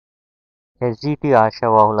SGT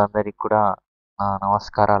ఆశావాహులందరికీ కూడా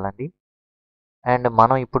నమస్కారాలండి. And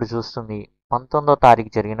మనం ఇప్పుడు చూస్తుంది 19వ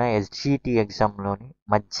తారీఖు జరిగిన SGT ఎగ్జామ్లోని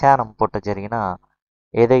మధ్యాహ్నం పూట జరిగిన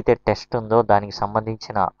ఏదైతే టెస్ట్ ఉందో దానికి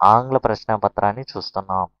సంబంధించిన ఆంగ్ల ప్రశ్నపత్రాన్ని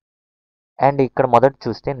చూస్తున్నాం. అండ్ ఇక్కడ మొదట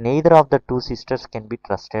చూస్తే neither of the two sisters can be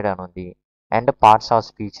trusted అని ఉంది. And parts of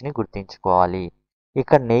స్పీచ్ని గుర్తించుకోవాలి.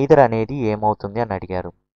 ఇక్కడ నెయిదర్ అనేది ఏమవుతుంది అని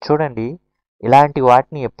అడిగారు. చూడండి, ఇలాంటి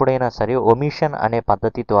వాటిని ఎప్పుడైనా సరే ఒమిషన్ అనే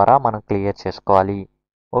పద్ధతి ద్వారా మనం క్లియర్ చేసుకోవాలి.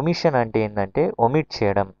 ఒమిషన్ అంటే ఏంటంటే ఒమిట్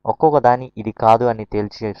చేయడం. ఒక్కొక్క దాన్ని ఇది కాదు అని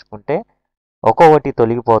తేల్చి చేసుకుంటే ఒక్కొక్కటి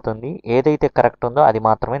తొలగిపోతుంది. ఏదైతే కరెక్ట్ ఉందో అది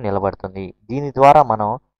మాత్రమే నిలబడుతుంది. దీని ద్వారా మనం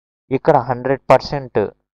ఇక్కడ 100%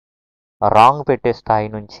 రాంగ్ పెట్టే స్థాయి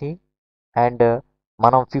నుంచి అండ్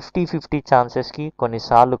మనం 50-50 ఛాన్సెస్కి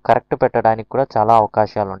కొన్నిసార్లు కరెక్ట్ పెట్టడానికి కూడా చాలా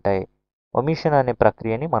అవకాశాలు ఉంటాయి. ఒమిషన్ అనే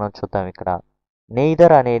ప్రక్రియని మనం చూద్దాం. ఇక్కడ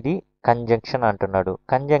నెయిదర్ అనేది కంజంక్షన్ అంటున్నాడు.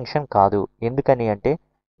 కంజంక్షన్ కాదు. ఎందుకని అంటే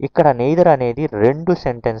ఇక్కడ నెయిదర్ అనేది రెండు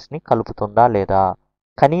సెంటెన్స్ని కలుపుతుందా లేదా,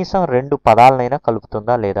 కనీసం రెండు పదాలనైనా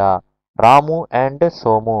కలుపుతుందా లేదా, రాము అండ్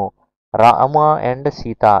సోము, రామ అండ్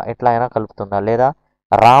సీత ఎట్లా అయినా కలుపుతుందా, లేదా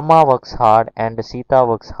Rama works hard and Sita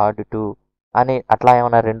works hard to అని అట్లా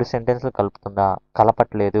ఏమైనా రెండు సెంటెన్స్లు కలుపుతుందా,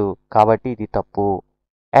 కలపట్లేదు. కాబట్టి ఇది తప్పు.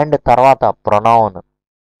 అండ్ తర్వాత ప్రొనౌన్.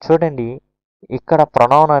 చూడండి, ఇక్కడ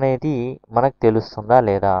ప్రొనౌన్ అనేది మనకు తెలుస్తుందా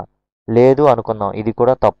లేదా, లేదు అనుకుందాం. ఇది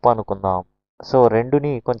కూడా తప్పు అనుకుందాం. సో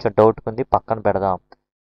రెండుని కొంచెం డౌట్ ఉంది, పక్కన పెడదాం.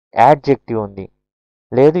 యాడ్జెక్టివ్ ఉంది,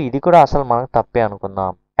 లేదు ఇది కూడా అసలు మనకు తప్పే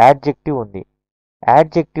అనుకుందాం. యాడ్జెక్టివ్ ఉంది.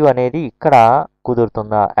 యాడ్జెక్టివ్ అనేది ఇక్కడ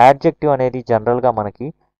కుదురుతుందా? యాడ్జెక్టివ్ అనేది జనరల్గా మనకి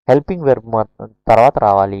హెల్పింగ్ వెర్బ్ తర్వాత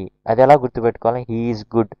రావాలి. అది ఎలా గుర్తుపెట్టుకోవాలి? హీ ఈజ్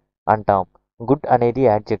గుడ్ అంటాం. గుడ్ అనేది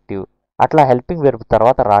యాడ్జెక్టివ్. అట్లా హెల్పింగ్ వెర్బ్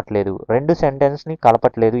తర్వాత రావట్లేదు. రెండు సెంటెన్స్ని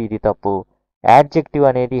కలపట్లేదు. ఇది తప్పు. యాడ్జెక్టివ్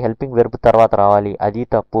అనేది హెల్పింగ్ వెర్బ్ తర్వాత రావాలి. అది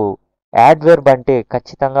తప్పు. యాడ్వర్బ్ అంటే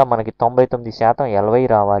ఖచ్చితంగా మనకి 99% LY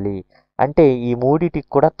రావాలి. అంటే ఈ మూడిటికి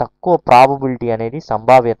కూడా తక్కువ ప్రాబబిలిటీ అనేది,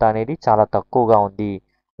 సంభావ్యత అనేది చాలా తక్కువగా ఉంది.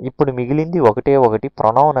 ఇప్పుడు మిగిలింది ఒకటే ఒకటి,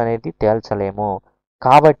 ప్రొనౌన్ అనేది తేల్చలేము.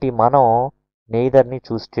 కాబట్టి మనం నెయిదర్ని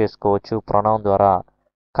చూస్ చేసుకోవచ్చు ప్రొనౌన్ ద్వారా.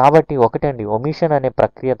 కాబట్టి ఒకటండి, ఒమిషన్ అనే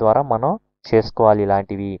ప్రక్రియ ద్వారా మనం చేసుకోవాలి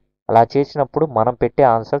ఇలాంటివి. అలా చేసినప్పుడు మనం పెట్టే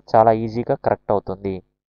ఆన్సర్ చాలా ఈజీగా కరెక్ట్ అవుతుంది.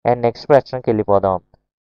 అండ్ నెక్స్ట్ ప్రశ్నకి వెళ్ళిపోదాం.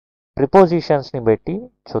 ప్రిపోజిషన్స్ని పెట్టి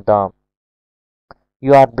చూద్దాం.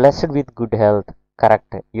 You are blessed with good health,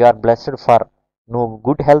 correct. You are blessed for, నువ్వు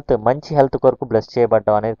గుడ్ హెల్త్, మంచి హెల్త్ కొరకు బ్లెస్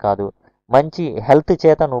చేయబడ్డావు అనేది కాదు. మంచి హెల్త్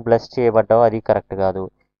చేత నువ్వు బ్లెస్ చేయబడ్డావు, అది కరెక్ట్ కాదు.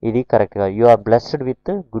 ఇది కరెక్ట్ కాదు. You are blessed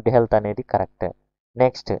with good health అనేది correct.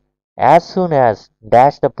 Next, as soon as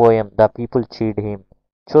dash the poem the people చీడ్ him.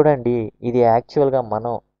 చూడండి, ఇది యాక్చువల్గా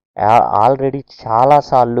మనం ఆల్రెడీ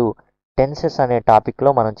చాలాసార్లు టెన్సెస్ అనే టాపిక్లో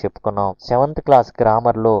మనం చెప్పుకున్నాం. 7th class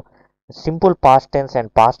గ్రామర్లో simple past tense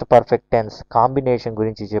and past perfect tense combination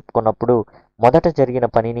గురించి చెప్పుకున్నప్పుడు మొదట జరిగిన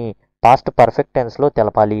పనిని పాస్ట్ పర్ఫెక్ట్ టెన్స్లో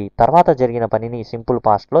తెలపాలి, తర్వాత జరిగిన పనిని సింపుల్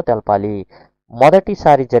పాస్ట్లో తెలపాలి.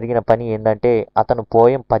 మొదటిసారి జరిగిన పని ఏంటంటే అతను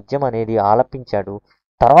పోయం పద్యం అనేది ఆలపించాడు.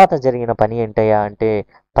 తర్వాత జరిగిన పని ఏంటయ్యా అంటే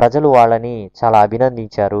ప్రజలు వాళ్ళని చాలా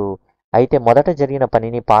అభినందించారు. అయితే మొదట జరిగిన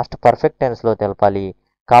పనిని పాస్ట్ పర్ఫెక్ట్ టెన్స్లో తెలపాలి.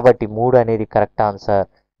 కాబట్టి 3 అనేది కరెక్ట్ ఆన్సర్.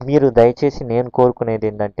 మీరు దయచేసి నేను కోరుకునేది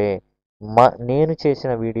ఏంటంటే నేను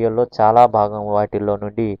చేసిన వీడియోలో చాలా భాగం వాటిల్లో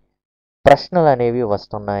నుండి ప్రశ్నలు అనేవి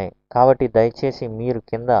వస్తున్నాయి. కాబట్టి దయచేసి మీరు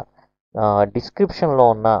కింద డిస్క్రిప్షన్లో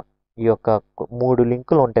ఉన్న ఈ యొక్క 3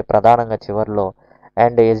 లింకులు ఉంటాయి ప్రధానంగా చివరిలో.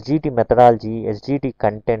 And SGT methodology, SGT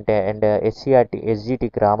content and SGT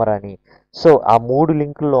grammar అని. సో ఆ 3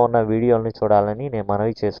 లింకుల్లో ఉన్న వీడియోలని చూడాలని నేను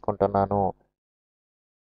మనవి చేసుకుంటున్నాను.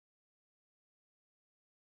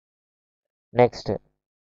 Next,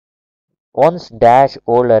 once dash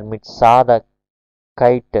old hermit saw the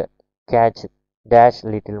kite catch dash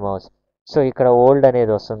little mouse. So ఇక్కడ ఓల్డ్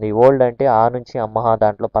అనేది వస్తుంది. ఓల్డ్ అంటే ఆ నుంచి అమ్మహ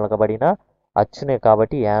దాంట్లో పలకబడిన అచ్చునే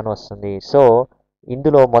కాబట్టి యాన్ వస్తుంది. సో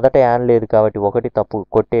ఇందులో మొదట యాన్ లేదు కాబట్టి ఒకటి తప్పు,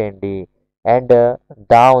 కొట్టేయండి. అండ్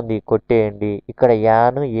దా ఉంది, కొట్టేయండి. ఇక్కడ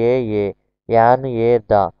యాను ఏ యాను ఏ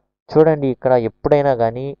దా. చూడండి, ఇక్కడ ఎప్పుడైనా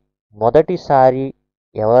కానీ మొదటిసారి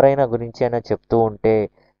ఎవరైనా గురించి అయినా చెప్తూ ఉంటే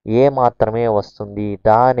ఏ మాత్రమే వస్తుంది,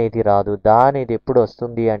 దా అనేది రాదు. దా అనేది ఎప్పుడు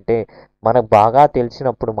వస్తుంది అంటే మనకు బాగా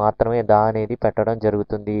తెలిసినప్పుడు మాత్రమే దా అనేది పెట్టడం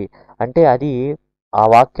జరుగుతుంది. అంటే అది ఆ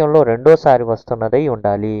వాక్యంలో రెండోసారి వస్తున్నదై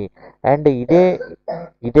ఉండాలి. అండ్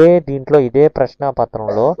ఇదే దీంట్లో ఇదే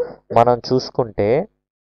ప్రశ్నాపత్రంలో మనం చూసుకుంటే,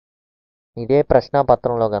 ఇదే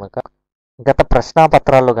ప్రశ్నాపత్రంలో గనక గత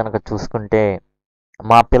ప్రశ్నాపత్రాల్లో గనక చూసుకుంటే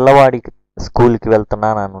మా పిల్లవాడి స్కూల్కి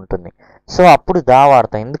వెళ్తున్నాను అని ఉంటుంది. సో అప్పుడు దా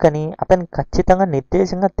వాడతాం. ఎందుకని? అతనికి ఖచ్చితంగా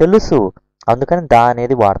నిర్దేశంగా తెలుసు, అందుకని దా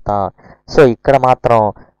అనేది వాడతాం. సో ఇక్కడ మాత్రం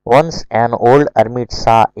once an old hermit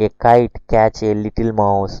saw a kite catch a little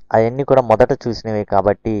mouse, అవన్నీ కూడా మొదట చూసినవే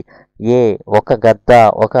కాబట్టి ఒక గద్ద,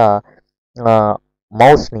 ఒక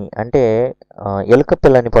మౌస్ని అంటే ఎలుక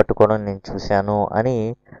పిల్లని పట్టుకోవడం నేను చూశాను అని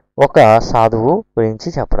ఒక సాధువు గురించి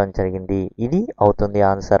చెప్పడం జరిగింది. ఇది అవుతుంది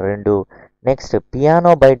answer 2. Next,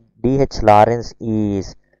 piano by DH Lawrence is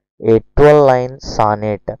a 12 line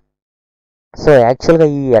sonnet. So యాక్చువల్గా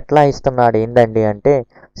ఈ ఎట్లా ఇస్తున్నాడు ఏంటండి అంటే,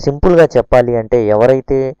 సింపుల్గా చెప్పాలి అంటే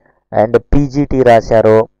ఎవరైతే అండ్ పీజీటీ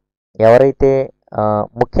రాశారో, ఎవరైతే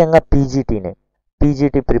ముఖ్యంగా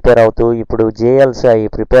పీజీటీ ప్రిపేర్ అవుతూ ఇప్పుడు జేఎల్స్ అవి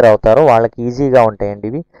ప్రిపేర్ అవుతారో వాళ్ళకి ఈజీగా ఉంటాయండి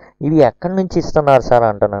ఇవి. ఇవి ఎక్కడి నుంచి ఇస్తున్నారు సార్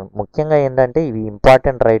అంటున్నాను. ముఖ్యంగా ఏంటంటే ఇవి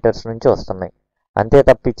ఇంపార్టెంట్ రైటర్స్ నుంచి వస్తున్నాయి, అంతే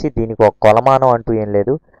తప్పించి దీనికి ఒక కొలమానం అంటూ ఏం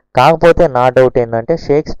లేదు. కాకపోతే నా డౌట్ ఏంటంటే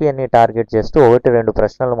షేక్స్పియర్ని టార్గెట్ చేస్తూ 1-2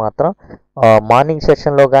 ప్రశ్నలు మాత్రం మార్నింగ్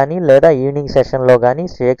సెషన్లో కానీ లేదా ఈవినింగ్ సెషన్లో కానీ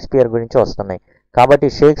షేక్స్పియర్ గురించి వస్తున్నాయి. కాబట్టి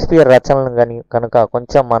షేక్స్పియర్ రచనలను కానీ కనుక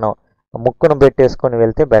కొంచెం మనం ముక్కును పెట్టేసుకొని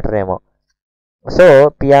వెళ్తే బెటర్ ఏమో. సో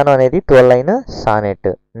పియానో అనేది 12 line sonnet.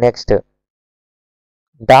 Next,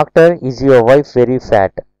 doctor is your wife very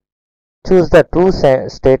fat, choose the true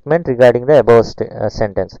statement regarding the above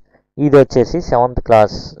sentence. ఇది వచ్చేసి 7th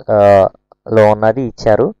క్లాస్లో ఉన్నది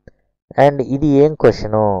ఇచ్చారు. అండ్ ఇది ఏం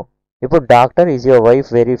క్వశ్చను? ఇప్పుడు doctor is your wife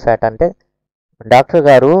very fat అంటే డాక్టర్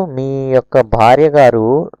గారు మీ యొక్క భార్య గారు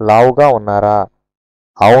లావుగా ఉన్నారా?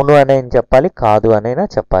 అవును అనేనా చెప్పాలి, కాదు అనేనా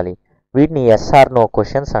చెప్పాలి. వీటిని ఎస్ఆర్ నో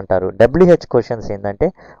క్వశ్చన్స్ అంటారు. డబ్ల్యూహెచ్ క్వశ్చన్స్ ఏంటంటే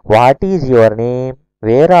what is your name,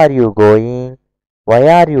 where are you going, why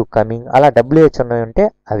are you coming, అలా డబ్ల్యూహెచ్ ఉన్నాయంటే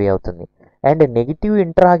అవి అవుతుంది. అండ్ నెగిటివ్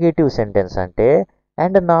ఇంట్రాగేటివ్ సెంటెన్స్ అంటే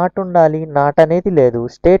అండ్ నాట్ ఉండాలి, నాట్ అనేది లేదు.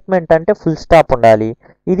 స్టేట్మెంట్ అంటే ఫుల్ స్టాప్ ఉండాలి.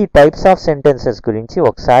 ఇది టైప్స్ ఆఫ్ సెంటెన్సెస్ గురించి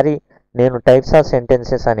ఒకసారి నేను టైప్స్ ఆఫ్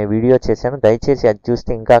సెంటెన్సెస్ అనే వీడియో చేశాను, దయచేసి అది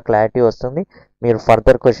చూస్తే ఇంకా క్లారిటీ వస్తుంది, మీరు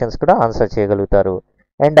ఫర్దర్ క్వశ్చన్స్ కూడా ఆన్సర్ చేయగలుగుతారు.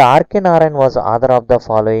 And RK Narayan was author of the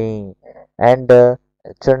following. And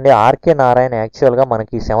చూడండి, ఆర్కే నారాయణ్ యాక్చువల్గా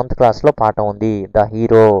మనకి 7th క్లాస్లో పాఠం ఉంది, ద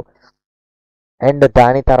హీరో. అండ్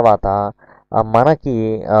దాని తర్వాత మనకి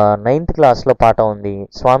 9th క్లాస్లో పాఠం ఉంది,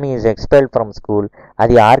 స్వామి ఈజ్ ఎక్స్పెల్డ్ ఫ్రమ్ స్కూల్.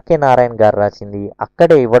 అది ఆర్కే నారాయణ్ గారు రాసింది,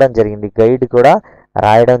 అక్కడే ఇవ్వడం జరిగింది, గైడ్ కూడా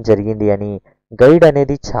రాయడం జరిగింది అని. గైడ్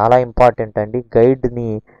అనేది చాలా ఇంపార్టెంట్ అండి. గైడ్ని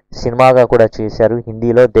సినిమాగా కూడా చేశారు,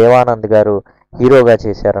 హిందీలో దేవానంద్ గారు హీరోగా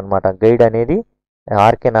చేశారనమాట. గైడ్ అనేది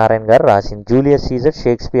ఆర్కే నారాయణ్ గారు రాసింది. జూలియస్ సీజర్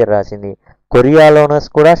షేక్స్పియర్ రాసింది. కొరియాలోనస్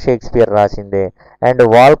కూడా షేక్స్పియర్ రాసిందే. అండ్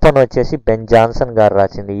వాల్పోన్ వచ్చేసి బెన్ జాన్సన్ గారు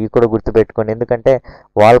రాసింది. ఈ కూడా గుర్తుపెట్టుకోండి, ఎందుకంటే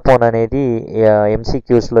వాల్పోన్ అనేది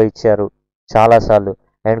ఎంసీక్యూస్లో ఇచ్చారు చాలాసార్లు.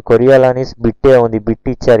 అండ్ కొరియాలోనస్ బిట్టే ఉంది, బిట్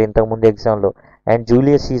ఇచ్చారు ఇంతకుముందు ఎగ్జామ్లో. అండ్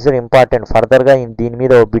జూలియస్ సీజర్ ఇంపార్టెంట్, ఫర్దర్గా దీని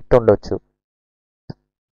మీద ఓ బిట్ ఉండొచ్చు.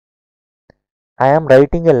 I'm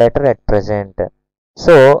writing a letter at present.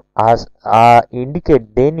 So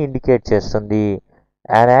దేన్ని ఇండికేట్ చేస్తుంది?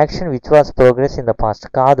 An action which was progress in the past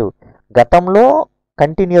కాదు, గతంలో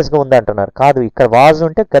కంటిన్యూస్గా ఉంది అంటున్నారు, కాదు. ఇక్కడ వాజ్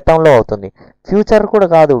ఉంటే గతంలో అవుతుంది. ఫ్యూచర్ కూడా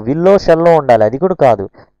కాదు, విల్లో షెల్లో ఉండాలి, అది కూడా కాదు.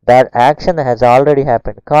 That action has already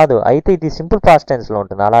happened కాదు, అయితే ఇది సింపుల్ పాస్ట్ టెన్స్లో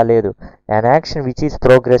ఉంటుంది, అలా లేదు. An action which is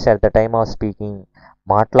progress at the time of speaking,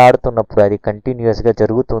 మాట్లాడుతున్నప్పుడు అది కంటిన్యూస్గా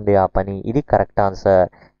జరుగుతుంది ఆ పని, ఇది కరెక్ట్ ఆన్సర్.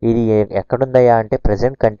 ఇది ఎక్కడుందయ్యా అంటే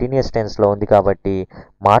ప్రజెంట్ కంటిన్యూస్ టెన్స్లో ఉంది కాబట్టి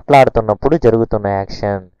మాట్లాడుతున్నప్పుడు జరుగుతున్న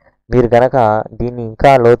యాక్షన్. మీరు కనుక దీన్ని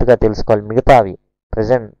ఇంకా లోతుగా తెలుసుకోవాలి, మిగతావి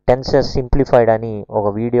ప్రజెంట్ టెన్సెస్ సింప్లిఫైడ్ అని ఒక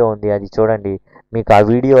వీడియో ఉంది, అది చూడండి. మీకు ఆ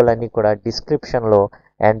వీడియోలన్నీ కూడా డిస్క్రిప్షన్లో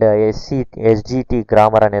అండ్ SGT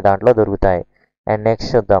గ్రామర్ అనే దాంట్లో దొరుకుతాయి. అండ్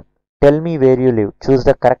నెక్స్ట్ చూద్దాం, tell me where you live, choose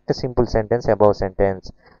the correct simple sentence above sentence.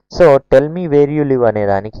 So tell me where you live అనే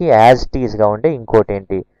దానికి యాజ్ ఇట్ ఈస్గా ఉంటే ఇంకోటి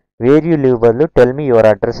ఏంటి, వేర్ యూ లివ్ బదులు టెల్ మీ యువర్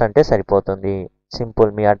అడ్రస్ అంటే సరిపోతుంది. సింపుల్,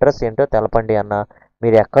 మీ అడ్రస్ ఏంటో తెలపండి అన్న,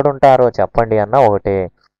 మీరు ఎక్కడుంటారో చెప్పండి అన్న ఒకటే.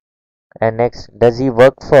 And next, does he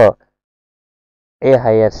work for a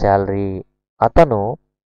higher salary, అతను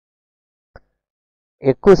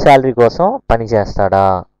ఎక్కువ శాలరీ కోసం పని చేస్తాడా,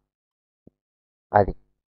 అది.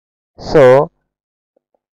 సో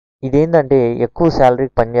ఇదేంటంటే ఎక్కువ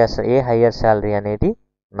శాలరీకి పని చేస్తా, ఏ హయ్యర్ శాలరీ అనేది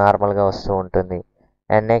నార్మల్గా వస్తూ ఉంటుంది.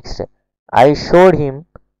 And next, I showed him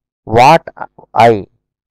what I,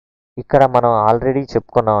 ఇక్కడ మనం ఆల్రెడీ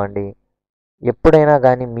చెప్పుకున్నామండి, ఎప్పుడైనా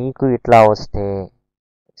కానీ మీకు ఇట్లా వస్తే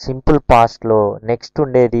సింపుల్ పాస్ట్లో నెక్స్ట్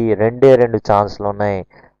ఉండేది రెండు ఛాన్స్లు ఉన్నాయి.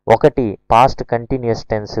 ఒకటి పాస్ట్ కంటిన్యూస్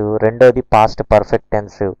టెన్స్, రెండోది past perfect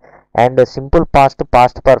tense. And simple past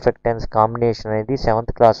perfect tense combination అనేది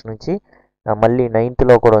 7th క్లాస్ నుంచి మళ్ళీ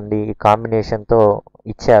 9thలో కూడా ఉంది, ఈ కాంబినేషన్తో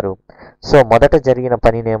ఇచ్చారు. సో మొదట జరిగిన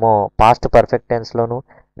పనినేమో పాస్ట్ పర్ఫెక్ట్ టెన్స్లోను,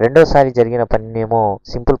 రెండోసారి జరిగిన పనినేమో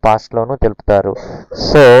సింపుల్ పాస్ట్లోనూ తెలుపుతారు.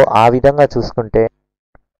 సో ఆ విధంగా చూసుకుంటే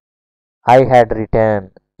ఐ హ్యాడ్ రిటర్న్,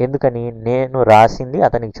 ఎందుకని నేను రాసింది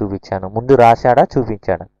అతనికి చూపించాను. ముందు రాశాడా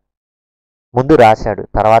చూపించాడా? ముందు రాశాడు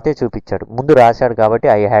తర్వాతే చూపించాడు. ముందు రాశాడు కాబట్టి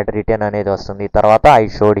ఐ హ్యాడ్ రిటర్న్ అనేది వస్తుంది, తర్వాత ఐ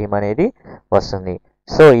షోడ్ హిమ్ అనేది వస్తుంది.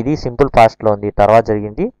 సో ఇది సింపుల్ పాస్ట్లో ఉంది, తర్వాత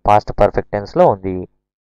జరిగింది పాస్ట్ పర్ఫెక్ట్ టెన్స్లో ఉంది.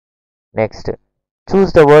 Next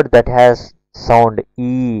choose the word that has sound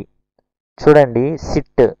ఈ. చూడండి,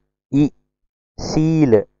 సిట్ ఈ,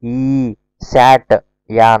 సీల్ ఈ, శాట్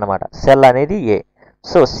యా అనమాట, సెల్ అనేది ఏ.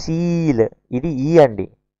 సో సీల్ ఇది ఈ అండి,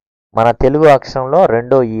 మన తెలుగు అక్షరంలో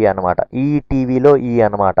రెండో ఈ అనమాట, ఈ టీవీలో ఈ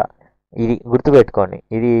అనమాట. ఇది గుర్తుపెట్టుకోండి,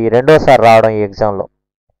 ఇది రెండోసారి రావడం ఈ ఎగ్జామ్లో.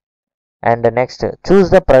 And next choose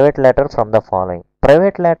the private letter from the following.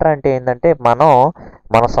 Private letter అంటే ఏంటంటే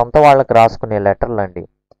మన సొంత వాళ్ళకి రాసుకునే లెటర్లు అండి.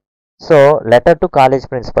 So letter to college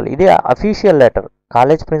principal ఇది అఫీషియల్ లెటర్,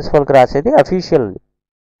 కాలేజ్ ప్రిన్సిపల్కి రాసేది అఫీషియల్.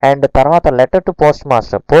 అండ్ తర్వాత letter to post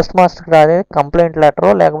master, post మాస్టర్కి రాసేది కంప్లైంట్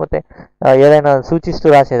లెటరో లేకపోతే ఏదైనా సూచిస్తూ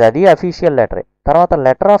రాసేది, అది అఫీషియల్ లెటరే. తర్వాత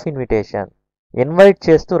లెటర్ ఆఫ్ ఇన్విటేషన్, ఇన్వైట్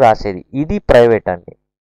చేస్తూ రాసేది, ఇది ప్రైవేట్ అండి,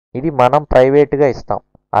 ఇది మనం ప్రైవేట్గా ఇస్తాం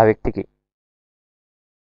ఆ వ్యక్తికి.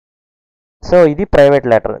 సో ఇది ప్రైవేట్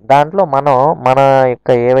లెటర్, దాంట్లో మన యొక్క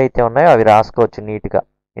ఏవైతే ఉన్నాయో అవి రాసుకోవచ్చు నీట్గా,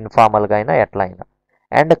 ఇన్ఫార్మల్గా అయినా ఎట్లా అయినా.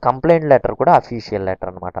 అండ్ కంప్లైంట్ లెటర్ కూడా అఫీషియల్ లెటర్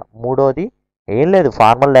అనమాట. మూడోది ఏం లేదు,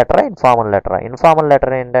 ఫార్మల్ లెటరా ఇన్ఫార్మల్ లెటరా. ఇన్ఫార్మల్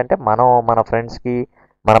లెటర్ ఏంటంటే మన ఫ్రెండ్స్కి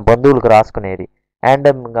మన బంధువులకు రాసుకునేది. అండ్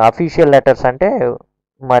అఫీషియల్ లెటర్స్ అంటే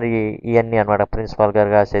మరి ఇవన్నీ అనమాట, ప్రిన్సిపాల్ గారు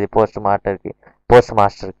రాసేది, పోస్ట్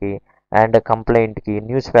మాస్టర్కి అండ్ కంప్లైంట్కి,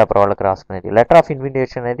 న్యూస్ పేపర్ వాళ్ళకి రాసుకునేది. లెటర్ ఆఫ్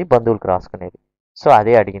ఇన్విటేషన్ అనేది బంధువులకు రాసుకునేది. సో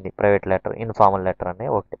అదే అడిగింది, ప్రైవేట్ లెటర్ ఇన్ఫార్మల్ లెటర్ అనే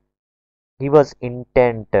ఒకటి. He was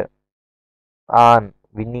intent on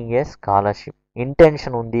winnowing A scholarship,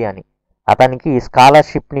 intention ఉంది అని, అతనికి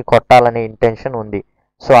స్కాలర్షిప్ని కొట్టాలనే ఇంటెన్షన్ ఉంది.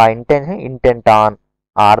 సో ఆ ఇంటెంట్ ఆన్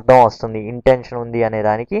ఆ అర్థం వస్తుంది, ఇంటెన్షన్ ఉంది అనే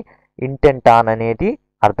దానికి ఇంటెంట్ ఆన్ అనేది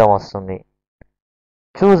అర్థం వస్తుంది.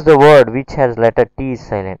 Choose the word which has letter T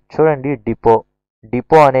silent. చూడండి,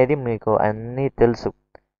 డిపో అనేది మీకు అన్నీ తెలుసు,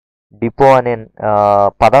 డిపో అనే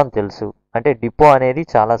పదం తెలుసు, అంటే డిపో అనేది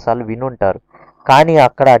చాలాసార్లు వినుంటారు, కానీ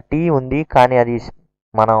అక్కడ టీ ఉంది కానీ అది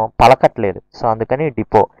మనం పలకట్లేదు. సో అందుకని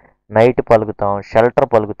డిపో. నైట్ పలుకుతాం, షెల్టర్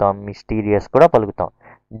పలుకుతాం, మిస్టీరియస్ కూడా పలుకుతాం.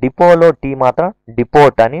 డిపోలో టీ మాత్రం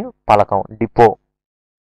డిపోట్ అని పలకం, డిపో.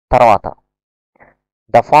 తర్వాత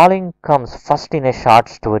the following comes first in a short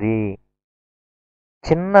story.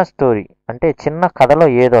 చిన్న స్టోరీ అంటే చిన్న కథలో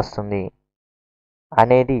ఏది వస్తుంది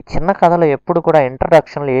అనేది, చిన్న కథలో ఎప్పుడు కూడా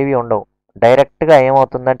ఇంట్రడక్షన్లు ఏవి ఉండవు, డైరెక్ట్గా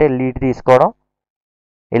ఏమవుతుందంటే లీడ్ తీసుకోవడం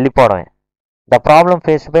వెళ్ళిపోవడమే. The problem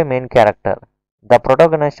faced by main character, the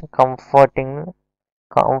protagonist comforting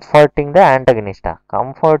the యాంటగనిస్టా,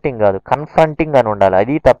 comforting కాదు కన్ఫ్రంటింగ్ అని ఉండాలి,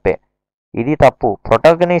 అది తప్పే, ఇది తప్పు.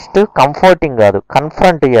 ప్రొటాగనిస్ట్ కంఫర్టింగ్ కాదు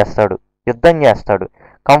కన్ఫ్రంట్ చేస్తాడు, యుద్ధం చేస్తాడు.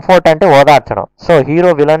 కంఫర్ట్ అంటే ఓదార్చడం, సో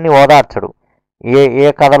హీరో విలన్ని ఓదార్చడు ఏ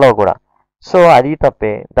కథలో కూడా, సో అది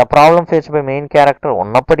తప్పే. The problem face by main character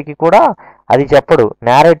ఉన్నప్పటికీ కూడా అది చెప్పడు.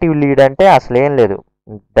 నేరేటివ్ లీడ్ అంటే అసలు ఏం లేదు,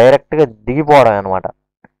 డైరెక్ట్గా దిగిపోవడం అనమాట,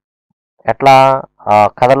 ఎట్లా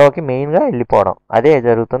కథలోకి మెయిన్గా వెళ్ళిపోవడం, అదే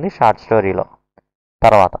జరుగుతుంది షార్ట్ స్టోరీలో.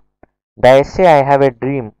 తర్వాత the essay I have a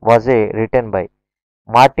dream was a written by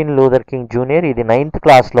Martin Luther king junior. ఇది 9th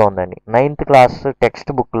క్లాస్లో ఉందండి, 9th క్లాస్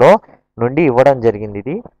టెక్స్ట్ బుక్లో నుండి ఇవ్వడం జరిగింది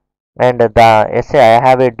ఇది. And the essay I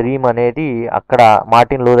have a dream అనేది అక్కడ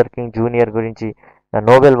మార్టిన్ లూథర్ కింగ్ జూనియర్ గురించి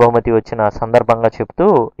నోబెల్ బహుమతి వచ్చిన సందర్భంగా చెప్తూ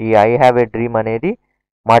ఈ ఐ హ్యావ్ ఏ డ్రీమ్ అనేది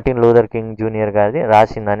మార్టిన్ లూథర్ కింగ్ జూనియర్ గారిది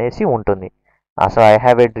రాసింది అనేసి ఉంటుంది. అసలు ఐ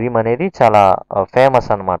హ్యావ్ ఏ డ్రీమ్ అనేది చాలా ఫేమస్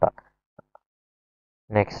అనమాట.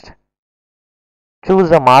 Next choose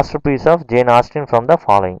the master piece of Jane Austin from the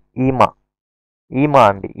following. ఈమా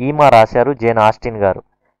అండి, ఈమా రాశారు జేన్ ఆస్టిన్ గారు.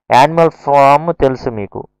 యానిమల్ ఫామ్ తెలుసు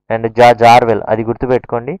మీకు, అండ్ జార్వెల్ అది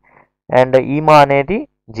గుర్తుపెట్టుకోండి. అండ్ ఈమా అనేది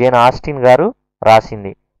జేన్ ఆస్టిన్ గారు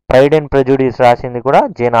రాసింది. ప్రైడ్ అండ్ ప్రెజుడిస్ రాసింది కూడా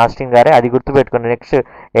జేన్ ఆస్టిన్ గారే, అది గుర్తుపెట్టుకోండి, నెక్స్ట్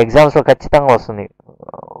ఎగ్జామ్స్లో ఖచ్చితంగా వస్తుంది.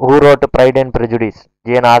 Who wrote pride and prejudice,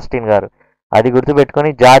 Jane Austin గారు, అది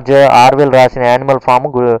గుర్తుపెట్టుకొని. జార్జ్ ఆర్వెల్ రాసిన యానిమల్ ఫామ్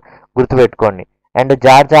గుర్తుపెట్టుకోండి. అండ్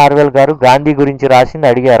జార్జ్ ఆర్వెల్ గారు గాంధీ గురించి రాసింది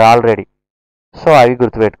అడిగారు ఆల్రెడీ, సో అవి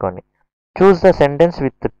గుర్తుపెట్టుకోండి. Choose the sentence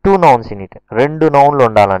with 2 nouns in it, 2 నౌన్లు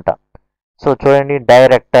ఉండాలంట. సో చూడండి,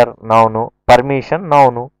 director noun, permission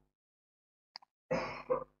noun.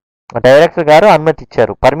 Director గారు అనుమతి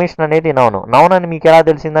ఇచ్చారు, పర్మిషన్ అనేది నౌన్ అని మీకు ఎలా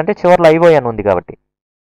తెలిసిందంటే చివరిలో అయిపోయి అని ఉంది కాబట్టి,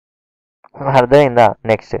 అర్థమైందా.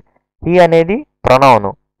 నెక్స్ట్ హీ అనేది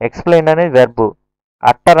ప్రొనౌను, ఎక్స్ప్లెయిన్ అనేది వెర్బు,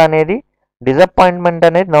 అట్టర్ అనేది డిసప్పాయింట్మెంట్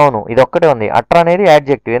అనేది నౌను, ఇది ఒక్కటే ఉంది. అట్టర్ అనేది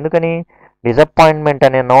యాడ్జెక్టివ్, ఎందుకని డిసప్పాయింట్మెంట్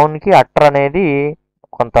అనే నౌన్కి అట్టర్ అనేది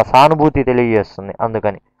కొంత సానుభూతి తెలియజేస్తుంది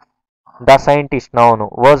అందుకని. ద సైంటిస్ట్ నౌను,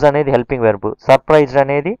 వాజ్ అనేది హెల్పింగ్ వెర్బు, సర్ప్రైజ్డ్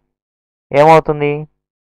అనేది ఏమవుతుంది,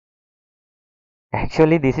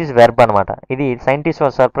 యాక్చువల్లీ దిస్ ఈజ్ వెర్బ్ అనమాట. ఇది సైంటిస్ట్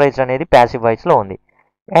వాజ్ సర్ప్రైజ్డ్ అనేది ప్యాసివ్ వాయిస్లో ఉంది.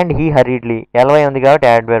 అండ్ హీ హరీడ్లీ ఎల్వై ఉంది కాబట్టి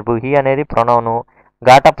యాడ్ వెర్బు, హీ అనేది ప్రొనౌను,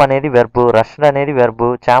 గాటప్ అనేది వెర్బు, రష్డ్ అనేది వెర్బు,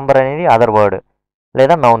 ఛాంబర్ అనేది అదర్ వర్డ్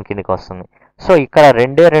లేదా నౌన్ కిందకి వస్తుంది. సో ఇక్కడ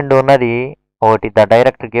 2 ఉన్నది ఒకటి ద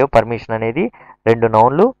డైరెక్టర్ గేవ్ పర్మిషన్ అనేది 2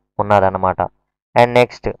 నౌన్లు ఉన్నదన్నమాట. And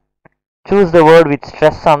next choose the word with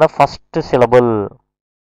stress on the first syllable.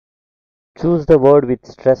 Choose the word with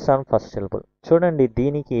stress on first syllable. చూడండి,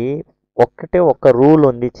 దీనికి ఒక్క రూల్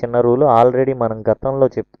ఉంది, చిన్న రూల్. ఆల్రెడీ మనం గతంలో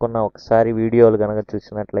చెప్పుకున్న ఒకసారి వీడియోలు కనుక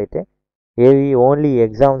చూసినట్లయితే, ఏవి ఓన్లీ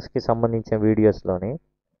ఎగ్జామ్స్కి సంబంధించిన వీడియోస్లోనే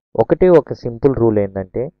ఒక సింపుల్ రూల్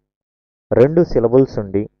ఏంటంటే, 2 సిలబుల్స్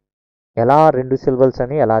ఉండి ఎలా 2 సిలబుల్స్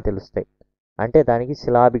అని ఎలా తెలుస్తాయి అంటే, దానికి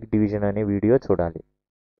సిలాబిక్ డివిజన్ అనే వీడియో చూడాలి.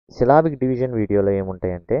 సిలాబిక్ డివిజన్ వీడియోలో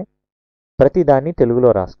ఏముంటాయంటే, ప్రతి దాన్ని తెలుగులో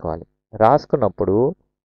రాసుకోవాలి. రాసుకున్నప్పుడు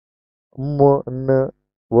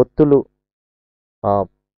ఒత్తులు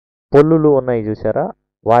పొల్లులు ఉన్నాయి చూసారా,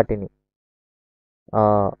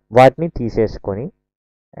 వాటిని తీసేసుకొని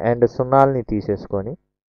అండ్ సున్నాల్ని తీసేసుకొని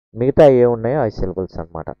మిగతా ఏమున్నాయో ఆ సిలబుల్స్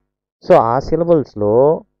అనమాట. సో ఆ సిలబుల్స్లో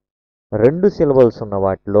 2 సిలబుల్స్ ఉన్న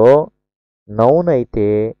వాటిలో నౌన్ అయితే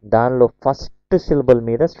దానిలో ఫస్ట్ సిలబుల్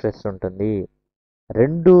మీద స్ట్రెస్ ఉంటుంది.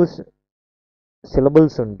 2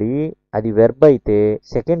 సిలబుల్స్ ఉండి అది వెర్బ్ అయితే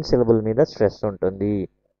సెకండ్ సిలబుల్ మీద స్ట్రెస్ ఉంటుంది.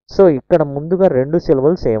 సో ఇక్కడ ముందుగా 2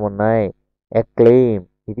 సిలబుల్స్ ఏమున్నాయి, ఎక్లెయిమ్,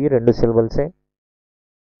 ఇది 2 సిలబుల్సే.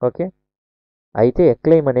 ఓకే, అయితే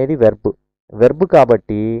ఎక్లెయిమ్ అనేది వెర్బ్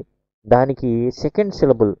కాబట్టి దానికి సెకండ్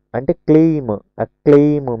సిలబుల్ అంటే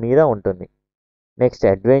క్లెయిమ్ మీద ఉంటుంది. నెక్స్ట్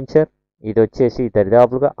అడ్వెంచర్, ఇది వచ్చేసి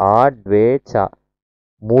దరిదాపులుగా అడ్వేచ,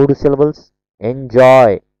 3 సిలబుల్స్.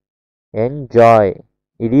 ఎంజాయ్,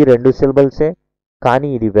 ఇది 2 సిలబుల్సే, కానీ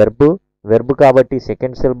ఇది వెర్బ్ కాబట్టి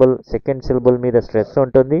సెకండ్ సిలబుల్ మీద స్ట్రెస్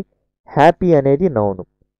ఉంటుంది. హ్యాపీ అనేది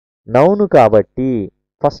నౌను కాబట్టి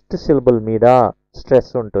ఫస్ట్ సిలబుల్ మీద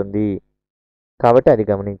స్ట్రెస్ ఉంటుంది. కాబట్టి అది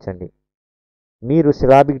గమనించండి. మీరు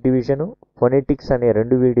సిలాబిక్ డివిజను, ఫొనెటిక్స్ అనే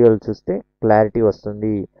 2 వీడియోలు చూస్తే క్లారిటీ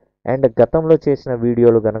వస్తుంది. అండ్ గతంలో చేసిన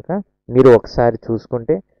వీడియోలు కనుక మీరు ఒకసారి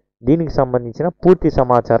చూసుకుంటే దీనికి సంబంధించిన పూర్తి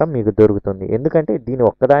సమాచారం మీకు దొరుకుతుంది. ఎందుకంటే దీని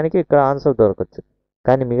ఒక్కదానికి ఇక్కడ ఆన్సర్ దొరకచ్చు,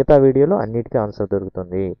 కానీ మిగతా వీడియోలో అన్నిటికీ ఆన్సర్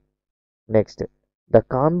దొరుకుతుంది. Next, the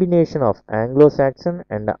combination of Anglo Saxon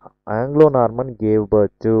and Anglo Norman gave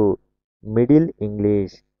birth to middle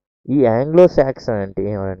English. ఈ ఆంగ్లో సాక్సన్ అంటే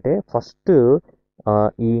ఏమంటే ఫస్ట్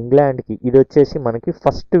ఈ ఇంగ్లాండ్కి, ఇది వచ్చేసి మనకి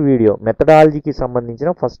ఫస్ట్ వీడియో, మెథడాలజీకి సంబంధించిన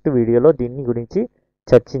ఫస్ట్ వీడియోలో దీని గురించి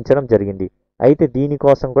చర్చించడం జరిగింది. అయితే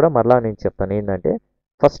దీనికోసం కూడా మరలా నేను చెప్తాను ఏంటంటే,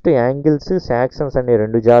 ఫస్ట్ యాంగిల్స్ సాక్సన్స్ అనే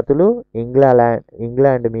 2 జాతులు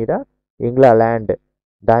ఇంగ్లాండ్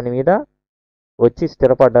దాని మీద వచ్చి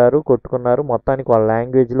స్థిరపడ్డారు, కొట్టుకున్నారు. మొత్తానికి వాళ్ళ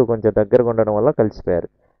లాంగ్వేజ్లు కొంచెం దగ్గరగా ఉండడం వల్ల కలిసిపోయారు.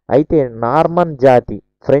 అయితే నార్మన్ జాతి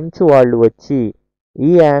ఫ్రెంచ్ వాళ్ళు వచ్చి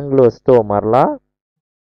ఈ ఆంగ్లోస్తో మరలా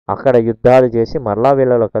అక్కడ యుద్ధాలు చేసి మరలా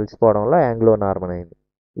వీళ్ళలో కలిసిపోవడం వల్ల ఆంగ్లో నార్మన్ అయింది.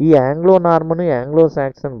 ఈ ఆంగ్లో నార్మన్ ఆంగ్లో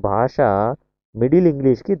సాక్సన్ భాష మిడిల్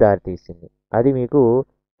ఇంగ్లీష్కి దారితీసింది. అది మీకు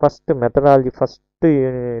ఫస్ట్ మెథడాలజీ ఫస్ట్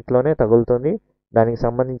యూనిట్లోనే తగులుతుంది. దానికి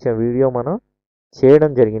సంబంధించిన వీడియో మనం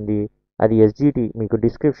చేయడం జరిగింది. అది ఎస్జిటి, మీకు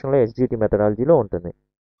డిస్క్రిప్షన్లో ఎస్జిటి మెథడాలజీలో ఉంటుంది.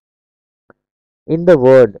 In the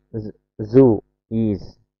word zoo is.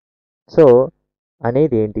 So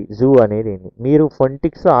అనేది ఏంటి, జూ అనేది ఏంటి, మీరు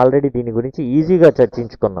ఫొనెటిక్స్ ఆల్రెడీ దీని గురించి ఈజీగా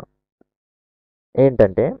చర్చించుకున్నాం.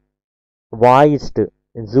 ఏంటంటే వాయిస్డ్,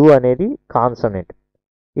 జూ అనేది కాన్సోనెంట్,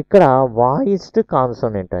 ఇక్కడ వాయిస్డ్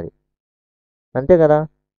కాన్సోనెంట్, అది అంతే కదా,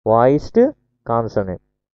 వాయిస్డ్ కాన్సోనెంట్.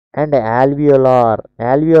 అండ్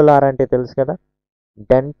ఆల్వియోలార్ అంటే తెలుసు కదా,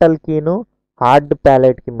 డెంటల్కిను హార్డ్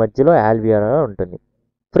ప్యాలెట్కి మధ్యలో ఆల్వియోలార్ ఉంటుంది.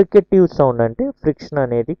 ఫ్రికెటివ్ సౌండ్ అంటే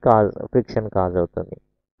ఫ్రిక్షన్ కాజ్ అవుతుంది.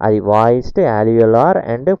 అది వాయిస్డ్, ఆల్వియోలార్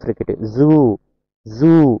అండ్ ఫ్రికెటివ్.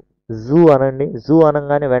 జూ అనండి. జూ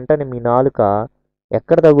అనగానే వెంటనే మీ నాలుక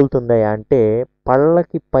ఎక్కడ తగులుతుంది అంటే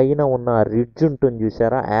పళ్ళకి పైన ఉన్న రిడ్జ్ ఉంటుంది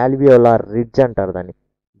చూసారా, ఆల్వియోలార్ రిడ్జ్ అంటారు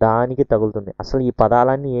దానికి తగులుతుంది. అసలు ఈ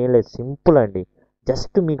పదాలన్నీ ఏం లేదు, సింపుల్ అండి.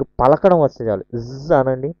 జస్ట్ మీకు పలకడం వస్తే చాలు.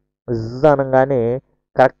 అనండి. అనగానే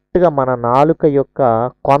కరెక్ట్గా మన నాలుక యొక్క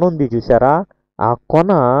కొన ఉంది చూసారా, ఆ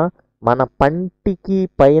కొన మన పంటికి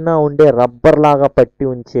పైన ఉండే రబ్బర్ లాగా పట్టి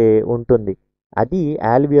ఉంటుంది. అది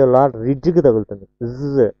ఆల్వియోలార్ రిడ్జ్కి తగులుతుంది.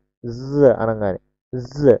 అనగానే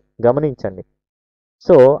గమనించండి.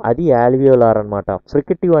 సో అది ఆల్వియోలార్ అనమాట.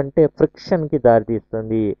 ఫ్రికెటివ్ అంటే ఫ్రిక్షన్కి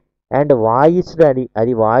దారితీస్తుంది. అండ్ వాయిస్డ్,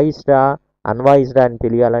 అది వాయిస్డా అన్వాయిస్డా అని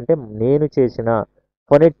తెలియాలంటే నేను చేసిన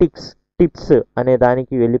ఫొనెటిక్స్ టిప్స్ అనే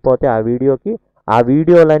దానికి వెళ్ళిపోతే ఆ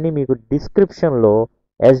వీడియోలన్నీ మీకు డిస్క్రిప్షన్లో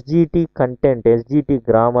SGT content, SGT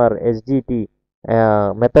grammar, SGT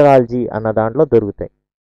methodology అన్న దాంట్లో దొరుకుతాయి.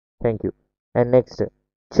 Thank you. And next,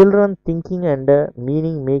 children thinking and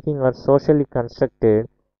meaning making or socially constructed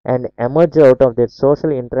and emerge out of their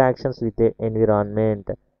social interactions with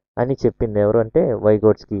environment అని చెప్పింది ఎవరు అంటే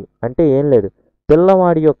వైగోట్స్కి. అంటే ఏం లేదు,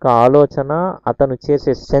 పిల్లవాడి యొక్క ఆలోచన, అతను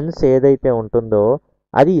చేసే సెన్స్ ఏదైతే ఉంటుందో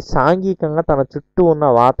అది సాంఘికంగా తన చుట్టూ ఉన్న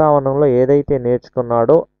వాతావరణంలో ఏదైతే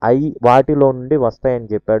నేర్చుకున్నాడో అవి వాటిలో నుండి వస్తాయని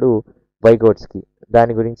చెప్పాడు వైగోట్స్కి.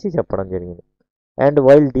 దాని గురించి చెప్పడం జరిగింది. And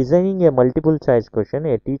while designing A multiple choice question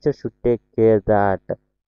A teacher should take care that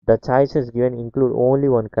the choices given include only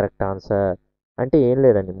one correct answer. అంటే ఏం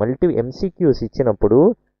లేదండి, ఎంసీక్యూస్ ఇచ్చినప్పుడు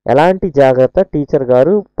ఎలాంటి జాగ్రత్త టీచర్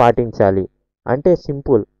గారు పాటించాలి అంటే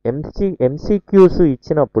సింపుల్. ఎంసీక్యూస్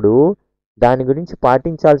ఇచ్చినప్పుడు దాని గురించి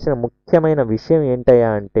పాటించాల్సిన ముఖ్యమైన విషయం ఏంటయ్యా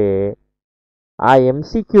అంటే ఆ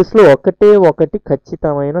ఎంసీక్యూస్లో ఒకటి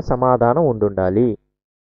ఖచ్చితమైన సమాధానం ఉండాలి.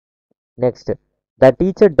 Next, the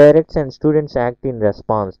teacher directs and students act in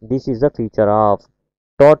response. This is the feature of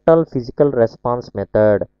total physical response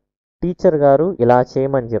method. Teacher గారు ఇలా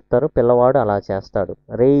చేయమని చెప్తారు, పిల్లవాడు అలా చేస్తాడు.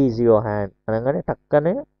 రేజ్ యువర్ హ్యాండ్ అనగానే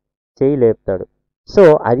టక్కనే చేయి లేపుతాడు. సో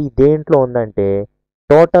అది దేంట్లో ఉందంటే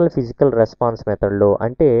టోటల్ ఫిజికల్ రెస్పాన్స్ మెథడ్లో.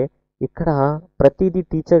 అంటే ఇక్కడ ప్రతిదీ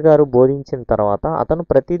టీచర్ గారు బోధించిన తర్వాత అతను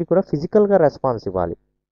ప్రతిదీ కూడా ఫిజికల్గా రెస్పాన్స్ ఇవ్వాలి.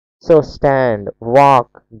 So stand,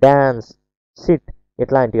 walk, dance, SIT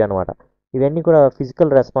ఇట్లాంటివి అనమాట. ఇవన్నీ కూడా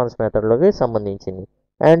ఫిజికల్ రెస్పాన్స్ మెథడ్లోకి సంబంధించింది.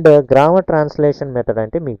 అండ్ గ్రామర్ ట్రాన్స్లేషన్ మెథడ్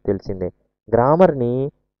అంటే మీకు తెలిసిందే. గ్రామర్ని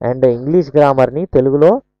అండ్ ఇంగ్లీష్ గ్రామర్ని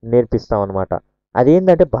తెలుగులో నేర్పిస్తాం అనమాట.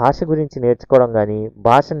 అదేంటంటే భాష గురించి నేర్చుకోవడం కానీ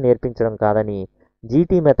భాషను నేర్పించడం కాదని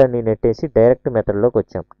జీటీ మెథడ్ని నెట్టేసి డైరెక్ట్ మెథడ్లోకి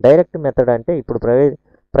వచ్చాం. డైరెక్ట్ మెథడ్ అంటే ఇప్పుడు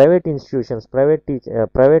ప్రైవేట్ ఇన్స్టిట్యూషన్స్,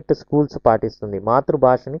 ప్రైవేట్ స్కూల్స్ పాటిస్తుంది.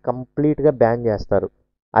 మాతృభాషని కంప్లీట్గా బ్యాన్ చేస్తారు.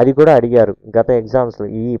 అది కూడా అడిగారు గత ఎగ్జామ్స్లో.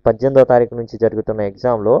 ఈ 18వ తారీఖు నుంచి జరుగుతున్న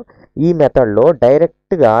ఎగ్జామ్లో ఈ మెథడ్లో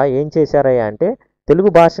డైరెక్ట్గా ఏం చేశారయ్యా అంటే తెలుగు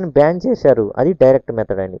భాషను బ్యాన్ చేశారు. అది డైరెక్ట్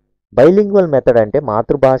మెథడ్ అండి. బైలింగ్వల్ మెథడ్ అంటే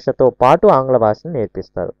మాతృభాషతో పాటు ఆంగ్ల భాషను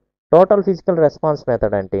నేర్పిస్తారు. టోటల్ ఫిజికల్ రెస్పాన్స్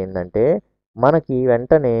మెథడ్ అంటే ఏంటంటే మనకి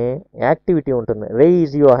వెంటనే యాక్టివిటీ ఉంటుంది.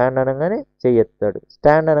 రేజ్ యువర్ హ్యాండ్ అనగానే చెయ్యెత్తాడు,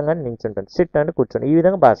 స్టాండ్ అనగానే నించుంటాడు, సిట్ అంటే కూర్చోండి. ఈ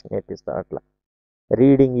విధంగా భాష నేర్పిస్తారు అట్లా.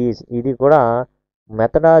 రీడింగ్ ఇది కూడా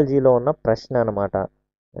మెథడాలజీలో ఉన్న ప్రశ్న అనమాట.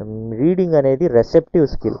 రీడింగ్ అనేది రెసెప్టివ్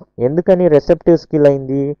స్కిల్. ఎందుకని రెసెప్టివ్ స్కిల్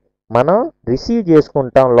అయింది? మనం రిసీవ్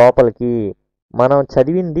చేసుకుంటాం లోపలికి, మనం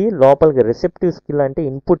చదివింది లోపలికి. రిసెప్టివ్ స్కిల్ అంటే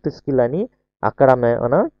ఇన్పుట్ స్కిల్ అని అక్కడ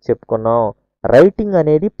మనం చెప్పుకున్నాం. రైటింగ్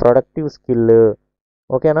అనేది ప్రొడక్టివ్ స్కిల్,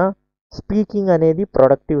 ఓకేనా. స్పీకింగ్ అనేది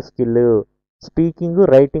productive skill. Speaking,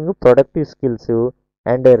 writing productive skills.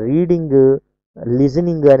 And reading,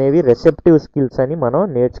 listening అనేవి రెసెప్టివ్ స్కిల్స్ అని మనం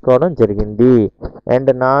నేర్చుకోవడం జరిగింది. And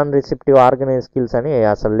non receptive organise skills అని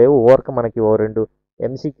అసలు లేవు. ఓవర్క మనకి 2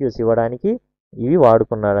 ఎంసీక్యూస్ ఇవ్వడానికి ఇవి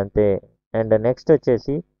వాడుకున్నాడంతే. అండ్ నెక్స్ట్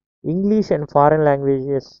వచ్చేసి English and foreign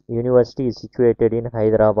languages university situated in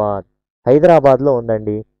Hyderabad. హైదరాబాద్లో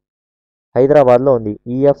ఉందండి. హైదరాబాద్లో ఉంది.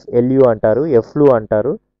 ఈఎఫ్ఎల్యూ అంటారు, ఎఫ్లు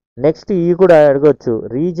అంటారు. నెక్స్ట్ ఈ కూడా అడగొచ్చు,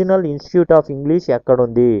 రీజనల్ ఇన్స్టిట్యూట్ ఆఫ్ ఇంగ్లీష్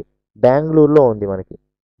ఎక్కడుంది? బెంగళూరులో ఉంది మనకి.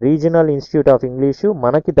 రీజనల్ ఇన్స్టిట్యూట్ ఆఫ్ ఇంగ్లీషు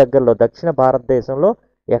మనకి దగ్గరలో దక్షిణ భారతదేశంలో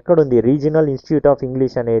ఎక్కడుంది? రీజనల్ ఇన్స్టిట్యూట్ ఆఫ్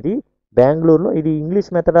ఇంగ్లీష్ అనేది బెంగళూరులో. ఇది ఇంగ్లీష్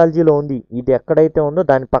మెథడాలజీలో ఉంది. ఇది ఎక్కడైతే ఉందో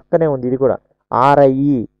దాని పక్కనే ఉంది. ఇది కూడా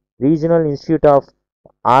RIE, regional institute of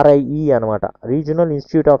RIE అనమాట. Regional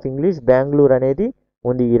institute of English Bengaluru అనేది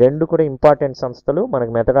ఉంది. ఈ రెండు కూడా ఇంపార్టెంట్ సంస్థలు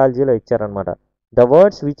మనకు మెథడాలజీలో ఇచ్చారనమాట. The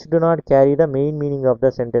words which do not carry the main meaning of the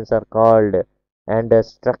sentence or called. And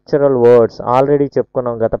structural words already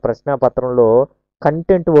చెప్పుకున్నాం గత ప్రశ్నాపత్రంలో.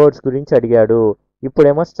 కంటెంట్ వర్డ్స్ గురించి అడిగాడు,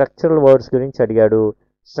 ఇప్పుడేమో స్ట్రక్చరల్ వర్డ్స్ గురించి అడిగాడు.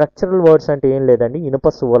 స్ట్రక్చరల్ వర్డ్స్ అంటే ఏం లేదండి, ఇనుప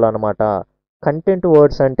సువ్వలు అనమాట. కంటెంట్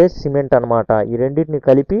వర్డ్స్ అంటే సిమెంట్ అనమాట. ఈ రెండింటిని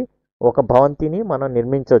కలిపి ఒక భవంతిని మనం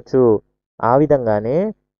నిర్మించవచ్చు. ఆ విధంగానే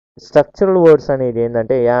స్ట్రక్చరల్ వర్డ్స్ అనేది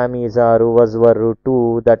ఏంటంటే yam, is, are, was, were, to,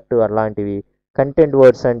 that అలాంటివి. కంటెంట్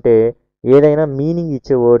వర్డ్స్ అంటే ఏదైనా మీనింగ్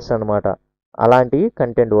ఇచ్చే వర్డ్స్ అనమాట. అలాంటివి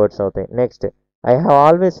కంటెంట్ వర్డ్స్ అవుతాయి. Next, I have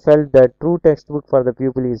always felt the true text book for the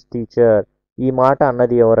people is teacher. ఈ మాట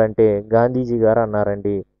అన్నది ఎవరంటే గాంధీజీ గారు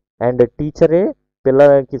అన్నారండి. అండ్ టీచరే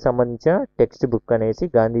పిల్లలకి సంబంధించిన టెక్స్ట్ బుక్ అనేసి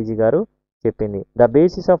గాంధీజీ గారు చెప్పింది. The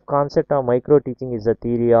basis of concept of micro teaching is the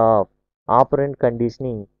theory of operant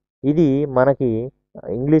conditioning. ఇది మనకి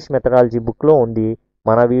ఇంగ్లీష్ మెథడాలజీ బుక్లో ఉంది.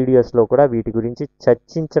 మన వీడియోస్లో కూడా వీటి గురించి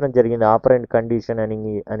చర్చించడం జరిగింది. ఆపరెంట్ కండిషన్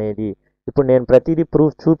అనేది ఇప్పుడు నేను ప్రతిదీ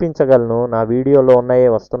ప్రూఫ్ చూపించగలను, నా వీడియోలో ఉన్నాయే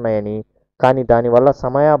వస్తున్నాయని. కానీ దానివల్ల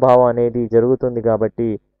సమయాభావం అనేది జరుగుతుంది కాబట్టి,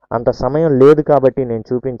 అంత సమయం లేదు కాబట్టి నేను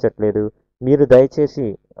చూపించట్లేదు. మీరు దయచేసి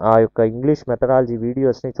ఆ యొక్క ఇంగ్లీష్ మెథడాలజీ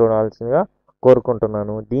వీడియోస్ని చూడాల్సిందిగా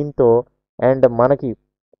కోరుకుంటున్నాను. దీంతో అండ్ మనకి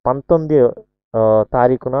 19వ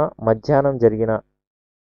తారీఖున మధ్యాహ్నం జరిగిన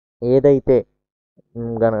ఏదైతే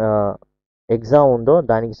ఎగ్జామ్ ఉందో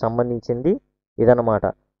దానికి సంబంధించింది ఇదనమాట.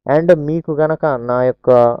 అండ్ మీకు కనుక నా యొక్క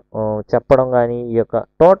చెప్పడం కానీ ఈ యొక్క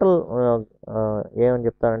టోటల్ ఏమని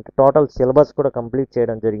చెప్తానంటే టోటల్ సిలబస్ కూడా కంప్లీట్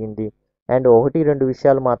చేయడం జరిగింది. అండ్ 1-2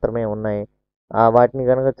 విషయాలు మాత్రమే ఉన్నాయి. వాటిని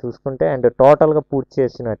కనుక చూసుకుంటే అండ్ టోటల్గా పూర్తి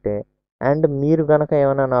చేసినట్టే. అండ్ మీరు కనుక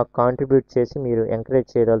ఏమైనా నాకు కాంట్రిబ్యూట్ చేసి మీరు encourage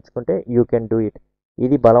చేయదలుచుకుంటే you can do it.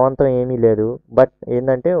 ఇది బలవంతం ఏమీ లేదు, బట్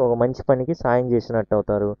ఏంటంటే ఒక మంచి పనికి సాయం చేసినట్టు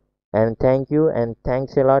అవుతారు. And thank you and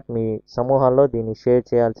thanks allot. మీ సమూహాల్లో దీన్ని షేర్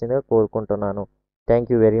చేయాల్సిందిగా కోరుకుంటున్నాను.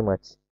 Thank you very much.